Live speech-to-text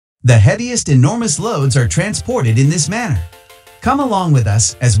The heaviest enormous loads are transported in this manner. Come along with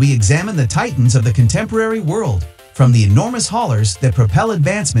us as we examine the titans of the contemporary world, from the enormous haulers that propel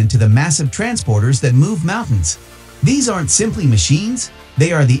advancement to the massive transporters that move mountains. These aren't simply machines,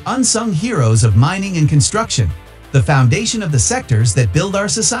 they are the unsung heroes of mining and construction, the foundation of the sectors that build our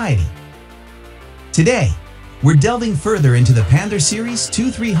society. Today, we're delving further into the Panther Series 2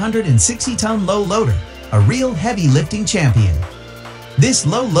 360-ton low loader, a real heavy lifting champion. This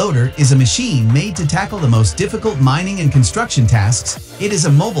low loader is a machine made to tackle the most difficult mining and construction tasks. It is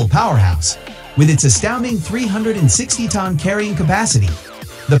a mobile powerhouse. With its astounding 360-ton carrying capacity,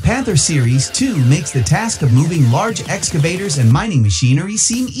 the Panther Series 2 makes the task of moving large excavators and mining machinery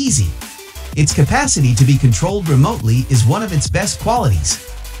seem easy. Its capacity to be controlled remotely is one of its best qualities.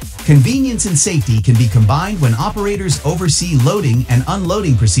 Convenience and safety can be combined when operators oversee loading and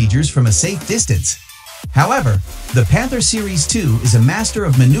unloading procedures from a safe distance. However, the Panther Series 2 is a master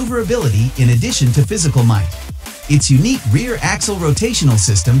of maneuverability in addition to physical might. Its unique rear axle rotational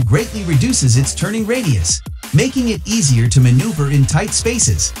system greatly reduces its turning radius, making it easier to maneuver in tight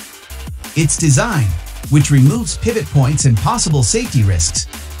spaces. Its design, which removes pivot points and possible safety risks,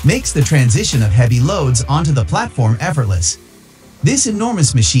 makes the transition of heavy loads onto the platform effortless. This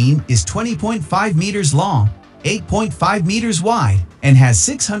enormous machine is 20.5 meters long, 8.5 meters wide, and has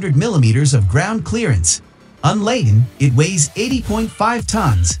 600 millimeters of ground clearance. Unladen, it weighs 80.5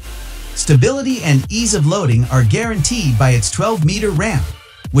 tons. Stability and ease of loading are guaranteed by its 12-meter ramp,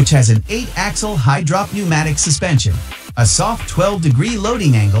 which has an 8-axle high-drop pneumatic suspension, a soft 12-degree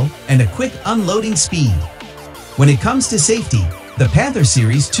loading angle, and a quick unloading speed. When it comes to safety, the Panther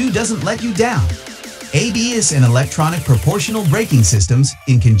Series 2 doesn't let you down. ABS and electronic proportional braking systems,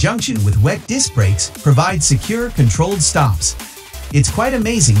 in conjunction with wet disc brakes, provide secure, controlled stops. It's quite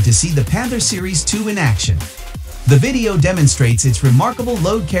amazing to see the Panther Series 2 in action. The video demonstrates its remarkable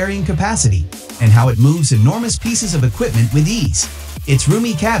load-carrying capacity and how it moves enormous pieces of equipment with ease. Its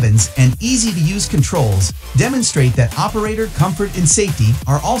roomy cabins and easy-to-use controls demonstrate that operator comfort and safety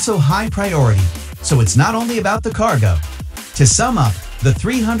are also high priority, so it's not only about the cargo. To sum up, the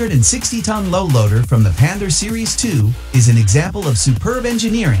 360-ton low loader from the Panther Series 2 is an example of superb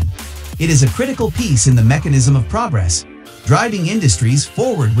engineering. It is a critical piece in the mechanism of progress, driving industries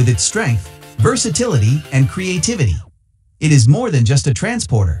forward with its strength, versatility, and creativity. It is more than just a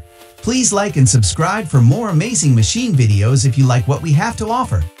transporter. Please like and subscribe for more amazing machine videos if you like what we have to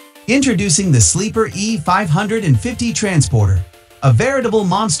offer. Introducing the Sleeper E550 Transporter, a veritable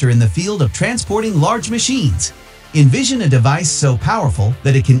monster in the field of transporting large machines. Envision a device so powerful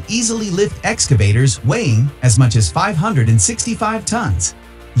that it can easily lift excavators weighing as much as 565 tons.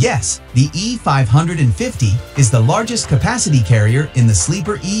 Yes, the E550 is the largest capacity carrier in the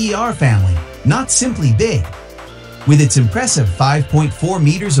Sleeper EER family, not simply big. With its impressive 5.4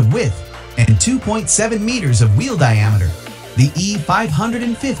 meters of width and 2.7 meters of wheel diameter, the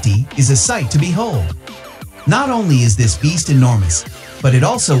E550 is a sight to behold. Not only is this beast enormous, but it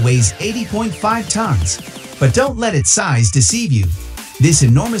also weighs 80.5 tons. But don't let its size deceive you. This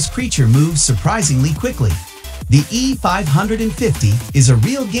enormous creature moves surprisingly quickly. The E550 is a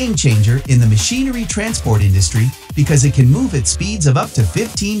real game changer in the machinery transport industry because it can move at speeds of up to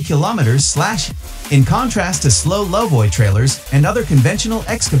 15 kilometers/, in contrast to slow lowboy trailers and other conventional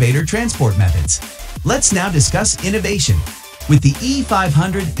excavator transport methods. Let's now discuss innovation. With the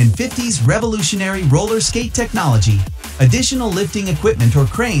E550's revolutionary roller skate technology, additional lifting equipment or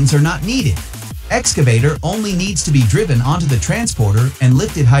cranes are not needed. Excavator only needs to be driven onto the transporter and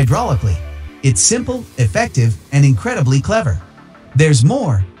lifted hydraulically. It's simple, effective, and incredibly clever. There's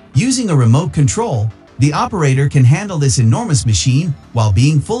more. Using a remote control, the operator can handle this enormous machine while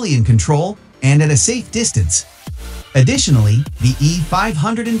being fully in control and at a safe distance. Additionally, the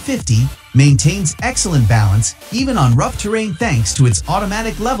E550 maintains excellent balance even on rough terrain thanks to its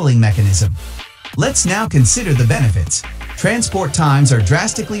automatic leveling mechanism. Let's now consider the benefits. Transport times are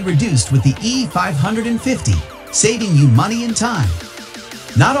drastically reduced with the E550, saving you money and time.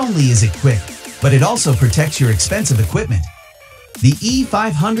 Not only is it quick, but it also protects your expensive equipment. The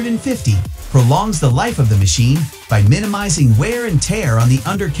E550 prolongs the life of the machine by minimizing wear and tear on the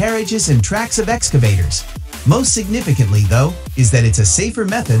undercarriages and tracks of excavators. Most significantly, though, is that it's a safer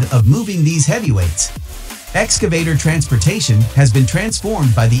method of moving these heavyweights. Excavator transportation has been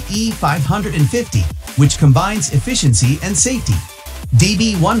transformed by the E550, which combines efficiency and safety.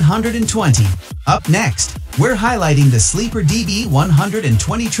 DB120. Up next, we're highlighting the Sleeper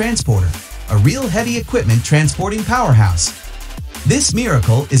DB120 Transporter, a real heavy equipment transporting powerhouse. This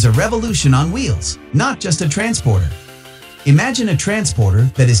miracle is a revolution on wheels, not just a transporter. Imagine a transporter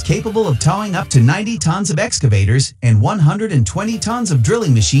that is capable of towing up to 90 tons of excavators and 120 tons of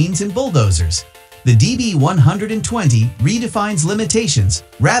drilling machines and bulldozers. The DB120 redefines limitations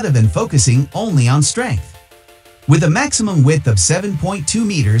rather than focusing only on strength. With a maximum width of 7.2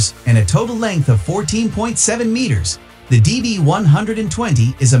 meters and a total length of 14.7 meters, the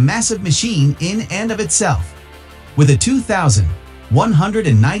DB120 is a massive machine in and of itself. With a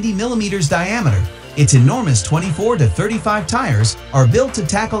 2,190 millimeters diameter, its enormous 24 to 35 tires are built to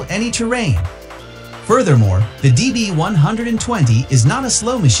tackle any terrain. Furthermore, the DB120 is not a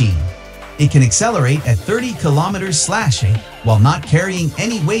slow machine. It can accelerate at 30 km/h while not carrying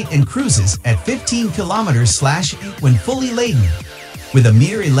any weight and cruises at 15 km/h when fully laden. With a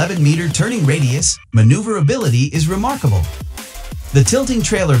mere 11-meter turning radius, maneuverability is remarkable. The tilting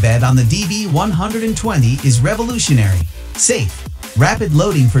trailer bed on the DB120 is revolutionary, safe, rapid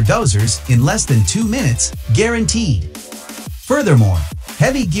loading for dozers in less than 2 minutes, guaranteed. Furthermore,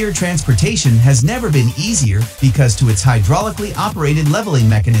 heavy gear transportation has never been easier because to its hydraulically operated leveling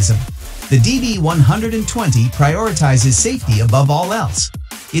mechanism. The DB120 prioritizes safety above all else.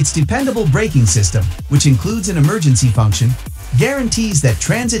 Its dependable braking system, which includes an emergency function, guarantees that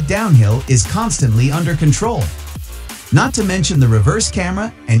transit downhill is constantly under control. Not to mention the reverse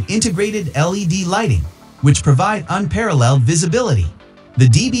camera and integrated LED lighting, which provide unparalleled visibility. The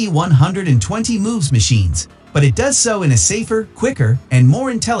DB120 moves machines, but it does so in a safer, quicker, and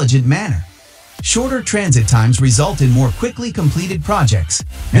more intelligent manner. Shorter transit times result in more quickly completed projects,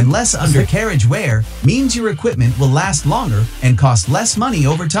 and less undercarriage wear means your equipment will last longer and cost less money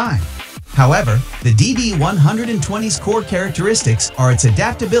over time. However, the DB120's core characteristics are its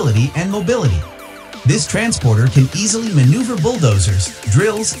adaptability and mobility. This transporter can easily maneuver bulldozers,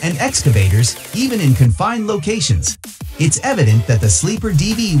 drills, and excavators, even in confined locations. It's evident that the sleeper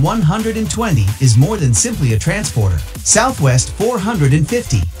DB120 is more than simply a transporter. Southwest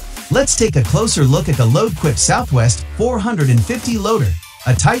 450. Let's take a closer look at the load-equipped Southwest 450 loader,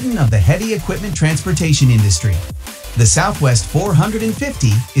 a titan of the heavy equipment transportation industry. The Southwest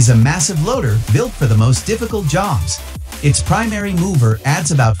 450 is a massive loader built for the most difficult jobs. Its primary mover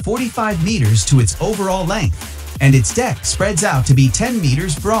adds about 45 meters to its overall length, and its deck spreads out to be 10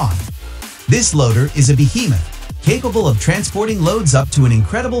 meters broad. This loader is a behemoth, capable of transporting loads up to an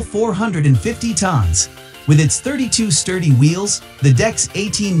incredible 450 tons. With its 32 sturdy wheels, the deck's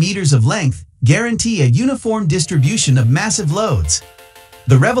 18 meters of length guarantee a uniform distribution of massive loads.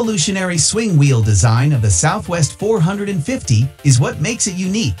 The revolutionary swing wheel design of the Southwest 450 is what makes it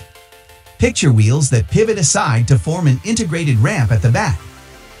unique. Picture wheels that pivot aside to form an integrated ramp at the back.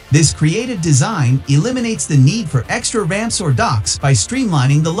 This creative design eliminates the need for extra ramps or docks by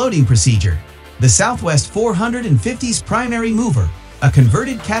streamlining the loading procedure. The Southwest 450's primary mover, a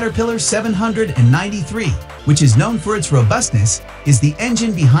converted Caterpillar 793, which is known for its robustness, is the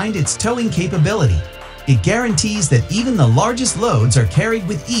engine behind its towing capability. It guarantees that even the largest loads are carried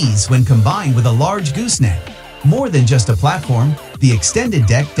with ease when combined with a large gooseneck. More than just a platform, the extended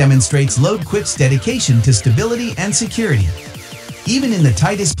deck demonstrates load-equipped's dedication to stability and security. Even in the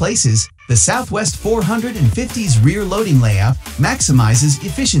tightest places, the Southwest 450's rear loading layout maximizes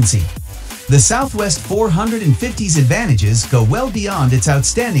efficiency. The Southwest 450's advantages go well beyond its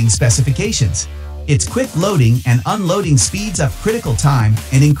outstanding specifications. Its quick loading and unloading speeds up critical time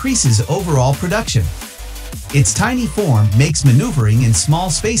and increases overall production. Its tiny form makes maneuvering in small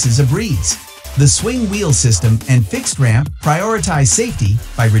spaces a breeze. The swing wheel system and fixed ramp prioritize safety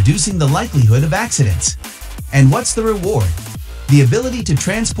by reducing the likelihood of accidents. And what's the reward? The ability to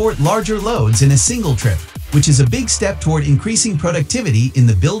transport larger loads in a single trip, which is a big step toward increasing productivity in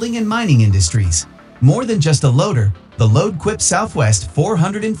the building and mining industries. More than just a loader, the load-equipped Southwest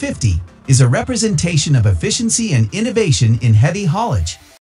 450 is a representation of efficiency and innovation in heavy haulage.